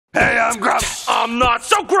I'm Grumps. I'm not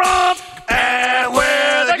so Grump. And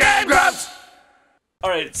we're the GameGrumps.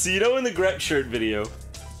 Alright, so you know in the Grump shirt video.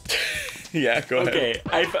 Yeah, go ahead. Okay,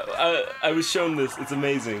 I was shown this. It's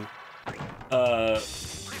amazing. It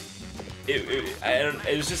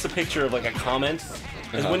was just a picture of like a comment.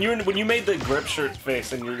 When you made the grip shirt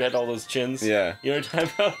face and you had all those chins, yeah, you know what I'm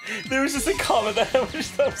talking about? There was just a comment that I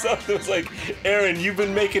was thumbs up that was like, Aaron, you've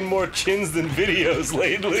been making more chins than videos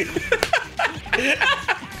lately.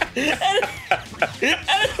 and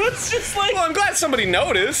it was just like, well, I'm glad somebody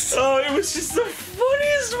noticed. Oh, it was just the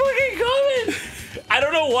funniest fucking comment. I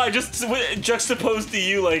don't know why, just juxtaposed to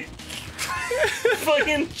you like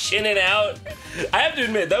fucking chinning out. I have to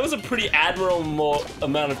admit that was a pretty admirable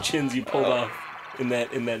amount of chins you pulled off. In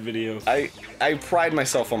that video. I pride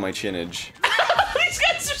myself on my chinnage. These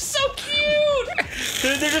guys are so cute!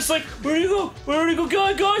 They're just like, where do you go? Where do you go?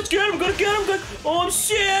 Guys, get him, gotta get him, oh, I'm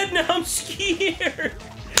sad, now I'm scared.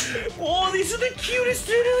 Oh, these are the cutest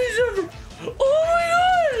enemies ever. Oh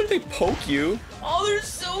my god! They poke you. Oh, they're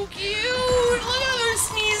so cute! Look how they're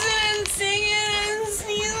sneezing and singing and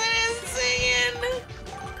sneezing and singing.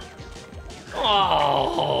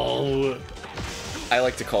 Oh. I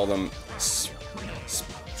like to call them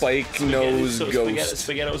spike nose ghosts.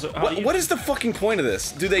 What is the fucking point of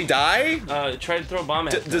this? Do they die? Try to throw a bomb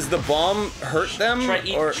at them. Does the bomb hurt them?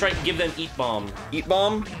 Try to give them eat bomb. Eat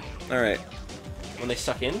bomb? Alright. When they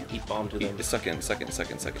suck in, eat bomb to them. Suck in. Fuck in!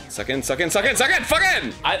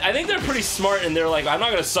 I think they're pretty smart and they're like, I'm not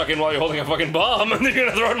gonna suck in while you're holding a fucking bomb and they're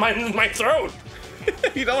gonna throw it in my throat.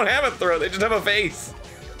 You don't have a throat, they just have a face.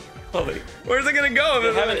 Well, where's it gonna go?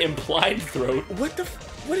 They have an implied throat.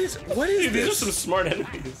 What is Dude, this? These are some smart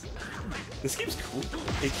enemies. This game's cool.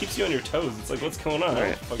 It keeps you on your toes. It's like, what's going on?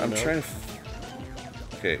 Right, I'm trying to...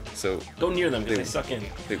 Okay, so... Go near them, because they suck in.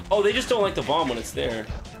 Oh, they just don't like the bomb when it's there.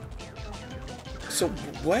 So,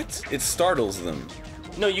 what? It startles them.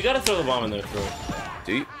 No, you gotta throw the bomb in their throat.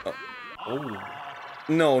 Do you? Oh.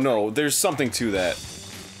 No, there's something to that.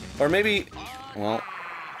 Or maybe... Well...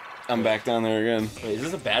 I'm back down there again. Wait, is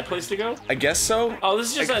this a bad place to go? I guess so. Oh,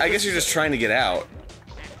 this is just... I guess you're just trying to get out.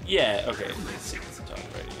 Yeah, okay. Let's see what's the top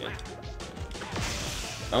right again.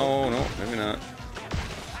 Oh, no, maybe not.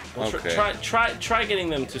 Well, okay. Try getting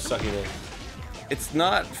them to suck it in. It's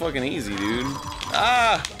not fucking easy, dude.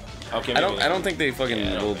 Ah! Okay, I don't think they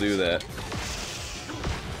fucking will do that.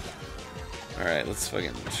 Alright, let's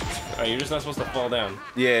fucking... Alright, you're just not supposed to fall down.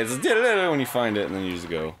 Yeah, it's when you find it and then you just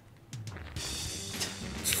go.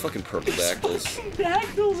 It's fucking purple dactyls. Fucking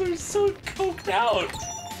dactyls are so coked out.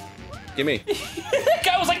 Gimme. That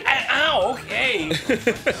guy was like, ow, okay.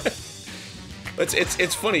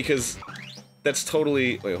 It's funny because that's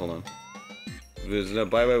totally. Wait, hold on. There's no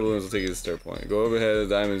bye balloons will take you to the start point. Go overhead,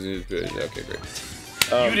 diamonds, and just okay,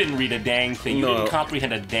 great. You didn't read a dang thing. You didn't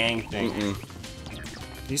comprehend a dang thing.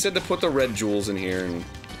 He said to put the red jewels in here and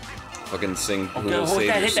fucking sing "Who Will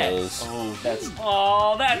Save Your Souls."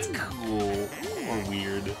 Oh, that's cool. Or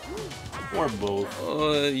weird. Or both.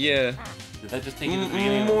 Yeah. Did that just take you to the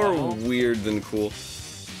beginning? More weird than cool.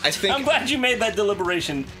 I'm glad you made that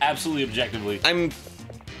deliberation absolutely objectively.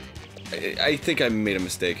 I think I made a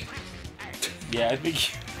mistake. Yeah, I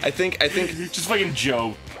think just fucking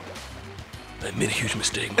Joe. I made a huge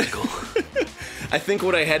mistake, Michael. I think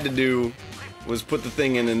what I had to do was put the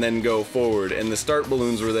thing in and then go forward, and the start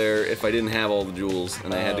balloons were there if I didn't have all the jewels,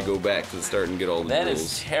 and I had to go back to the start and get all the jewels. That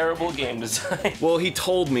is terrible game design. Well, he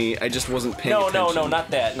told me, I just wasn't paying attention. No,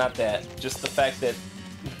 not that. Just the fact that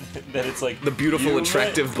it's like... The beautiful,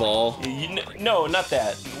 attractive ball. No, not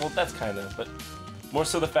that. Well, that's kind of, but more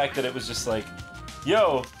so the fact that it was just like,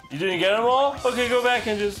 yo, you didn't get them all? Okay, go back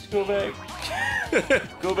and just go back.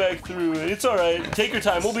 Go back through it. It's alright. Take your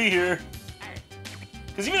time. We'll be here.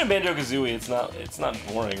 Because even in Banjo-Kazooie, it's not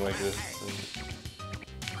boring like this.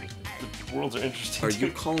 The worlds are interesting. Are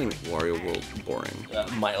you calling Wario World boring?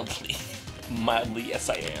 Mildly. Mildly, yes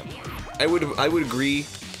I am. I would agree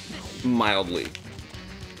mildly.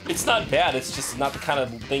 It's not bad, it's just not the kind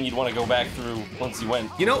of thing you'd want to go back through once you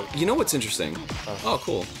went. You know what's interesting? Oh,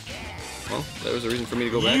 cool. Well, that was a reason for me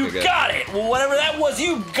to go back, I guess. You got it! Well, whatever that was,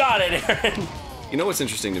 you got it, Aaron! You know what's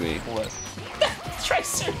interesting to me? What?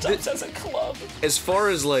 Triceratops has a club. As far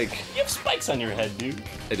as, like... You have spikes on your head, dude.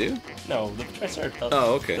 I do? No, the Triceratops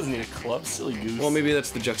doesn't need a club, silly goose. Well, maybe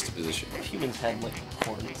that's the juxtaposition. Humans had, like,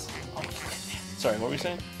 horns. Oh, sorry, what were you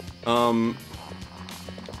saying?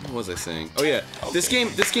 What was I saying? Oh yeah, okay. This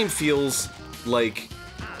game feels like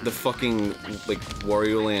the fucking like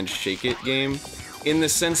Wario Land Shake It game, in the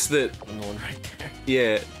sense that the one right there.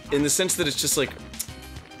 Yeah, in the sense that it's just like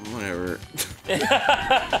Whatever.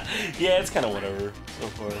 Yeah, it's kind of whatever so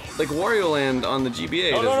far. Like Wario Land on the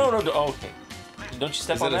GBA. Oh, no. Oh, okay. Don't you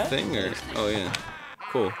step Is on that that? a thing or? Oh yeah.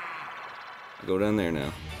 Cool. Go down there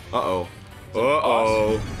now. Uh-oh.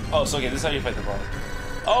 Uh-oh. Oh, so okay, this is how you fight the boss.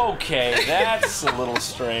 Okay, that's a little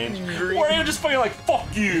strange. Wario just fucking like, fuck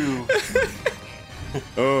you!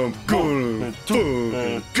 I'm gonna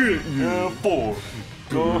get you. Four.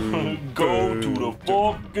 Go to the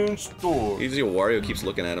fucking store. You see Wario keeps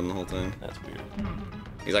looking at him the whole time. That's weird.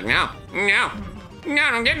 He's like, no, no,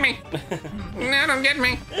 no, don't get me. No, don't get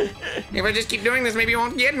me. If I just keep doing this, maybe you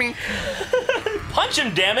won't get me. Punch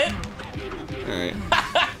him, damn it! Alright.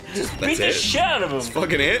 Beat the shit out of him. That's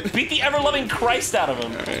fucking it? Beat the ever-loving Christ out of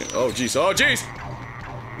him. Alright. Oh, jeez. Oh, jeez.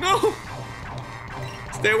 No!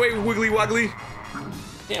 Stay away, Wiggly Waggly.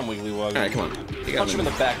 Damn Wiggly Waggly. Alright, come on. You got Punch him in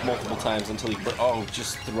the back multiple times until he... Oh,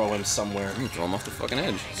 just throw him somewhere. I'm gonna throw him off the fucking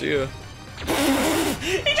edge. See ya.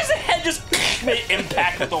 He just head just made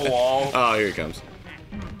impact with the wall. Oh, here he comes.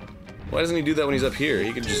 Why doesn't he do that when he's up here?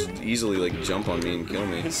 He could just easily, like, jump on me and kill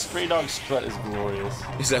me. His stray dog strut is glorious.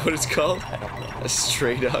 Is that what it's called? I don't know. A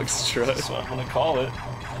stray dog strut? That's what I'm gonna call it.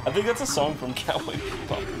 I think that's a song from Cowboy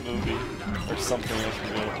Bebop movie. Or something, I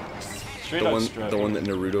forget. Stray dog strut. The one that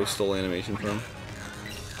Naruto stole animation from?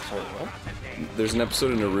 Sorry, what? There's an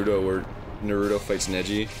episode of Naruto where Naruto fights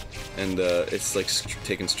Neji, and it's like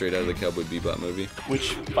taken straight out of the Cowboy Bebop movie.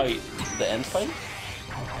 Which fight? The end fight?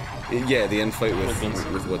 Yeah, the end fight With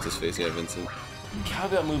Vincent? with what's his face? Yeah, Vincent.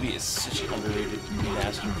 Cowboy Bebop movie is such an underrated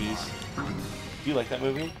masterpiece. Do you like that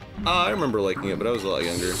movie? I remember liking it, but I was a lot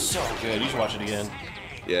younger. So good. You should watch it again.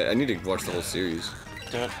 Yeah, I need to watch the whole series.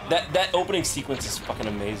 That opening sequence is fucking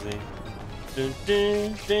amazing. Dun,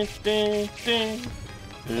 dun, dun, dun, dun.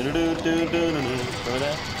 Remember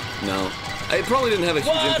that? No, it probably didn't have a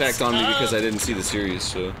huge What's impact on me because up? I didn't see the series.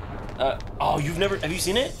 So Oh, have you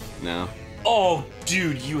seen it? no. Oh,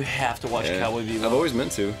 dude, you have to watch Yeah. Cowboy Bebop. I've always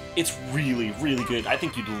meant to. It's really, really good. I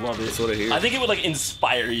think you'd love it. That's what I hear. I think it would like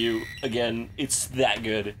inspire you again. It's that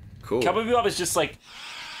good. Cool. Cowboy Bebop is just like,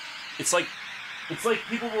 it's like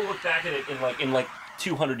people will look back at it in like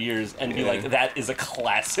 200 years and be Yeah. like, that is a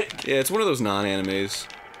classic. Yeah, it's one of those non-animes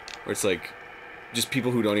where it's like just people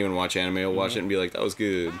who don't even watch anime will watch it and be like, "That was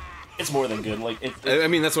good." It's more than good. Like I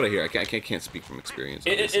mean, that's what I hear. I can't speak from experience.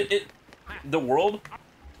 Obviously. The world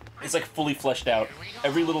is like fully fleshed out.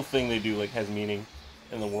 Every little thing they do like has meaning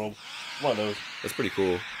in the world. One of those. That's pretty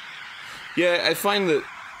cool. Yeah, I find that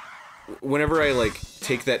whenever I like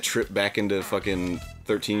take that trip back into fucking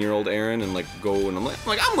 13-year-old Aaron and like go and I'm like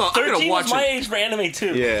I'm gonna 13 watch was my age for anime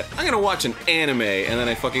too. Yeah, I'm gonna watch an anime, and then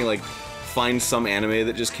I fucking like find some anime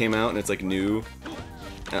that just came out and it's like new,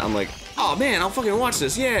 and I'm like, oh man, I'll fucking watch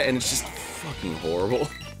this, yeah, and it's just fucking horrible.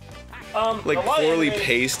 Like a lot of poorly anime-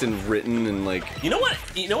 paced and written and like. You know what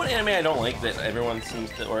anime I don't like that everyone seems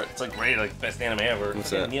to, or it's like great, like best anime ever. What's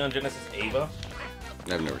that? Neon Genesis Eva.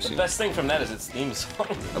 I've never The seen best thing from that is its theme song.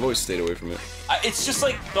 I've always stayed away from it. It's just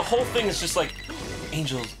like the whole thing is just like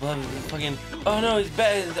angels, blah blah, fucking. Oh no, it's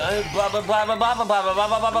bad. Blah blah blah blah blah blah blah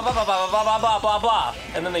blah blah blah blah blah blah blah blah blah blah,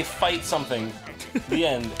 and then they fight something. The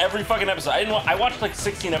end. Every fucking episode. I watched like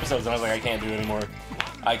 16 episodes and I was like, I can't do it anymore.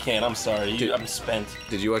 I can't. I'm sorry. I'm spent.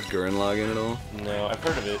 Did you watch Gurren Lagann at all? No, I've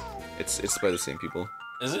heard of it. It's by the same people.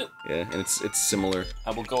 Is it? Yeah, and it's similar.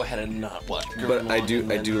 I will go ahead and not watch. But I do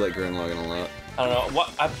like Gurren Lagann a lot. I don't know.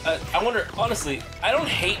 What I wonder. Honestly, I don't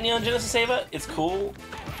hate Neon Genesis Eva. It's cool.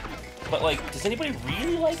 But like, does anybody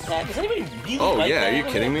really like that? Does anybody really Oh like yeah, that? are you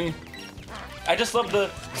kidding me? I just love the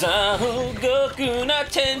Zahu Goku na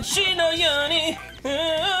Tenshi no Yoni.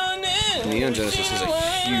 Neon Genesis has a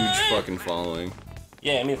huge fucking following.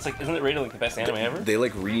 Yeah, I mean, it's like, isn't it rated like the best anime ever? They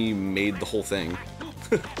like remade the whole thing.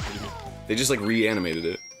 They just like reanimated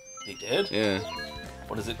it. They did? Yeah.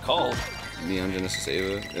 What is it called? Neon Genesis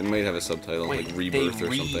Eva. It might have a subtitle Wait, like Rebirth they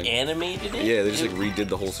or something. reanimated it? Yeah, they just like redid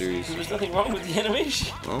the whole series. There was nothing wrong with the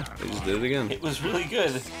animation. Well, they just did it again. It was really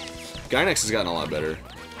good. Gainax has gotten a lot better.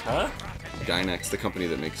 Huh? Gainax, the company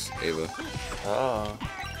that makes Eva. Oh.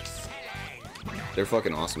 They're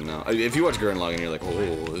fucking awesome now. If you watch Gurren Lagann, you're like,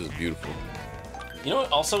 oh, this is beautiful. You know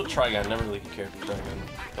what? Also, Trigun. Never really cared for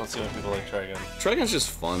Trigun. Don't see why people like Trigun. Trigun's just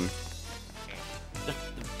fun. The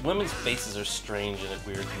women's faces are strange and it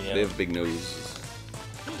weirds me out. They have big noses.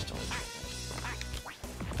 I just don't like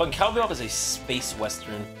Trigun. Fucking Cowboy Bebop is a space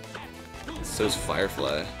western. So is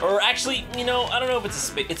Firefly. Or actually, you know, I don't know if it's a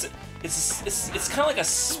space. It's kind of like a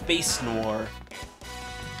space noir.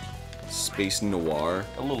 Space noir.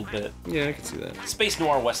 A little bit. Yeah, I can see that. Space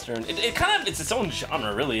noir western. It kind of, it's its own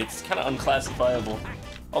genre, really. It's kind of unclassifiable.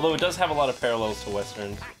 Although it does have a lot of parallels to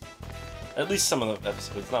westerns. At least some of the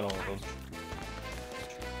episodes, not all of them.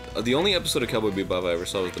 The only episode of Cowboy Bebop I ever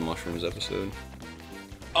saw was the Mushrooms episode.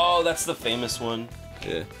 Oh, that's the famous one.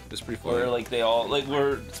 Yeah, it's pretty funny. Where like they all like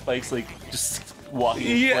where Spike's like just walking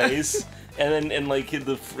in place, and like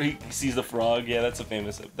the freak sees the frog. Yeah, that's like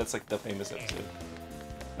the famous episode.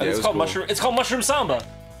 Yeah, It's called cool. Mushroom. It's called Mushroom Samba.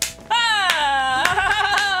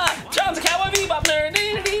 Ah! John's a Cowboy Bebop nerd.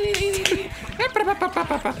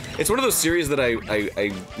 It's one of those series that I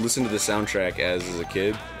listened to the soundtrack as a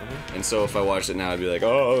kid, and so if I watched it now, I'd be like,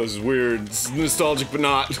 oh, this is weird, it's nostalgic, but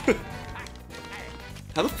not.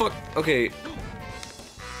 How the fuck? Okay,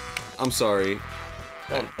 I'm sorry.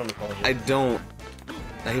 I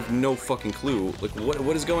have no fucking clue. Like,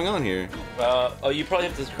 what is going on here? Oh, you probably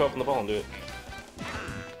have to screw up on the ball and do it.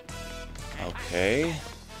 Okay.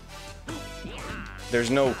 There's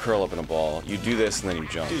no curl up in a ball. You do this and then you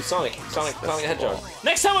jump. Dude, Sonic Hedgehog.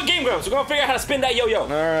 Next time on Game Grumps, we're gonna figure out how to spin that yo-yo. All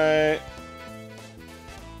right.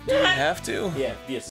 Do you have to? Yeah, yes.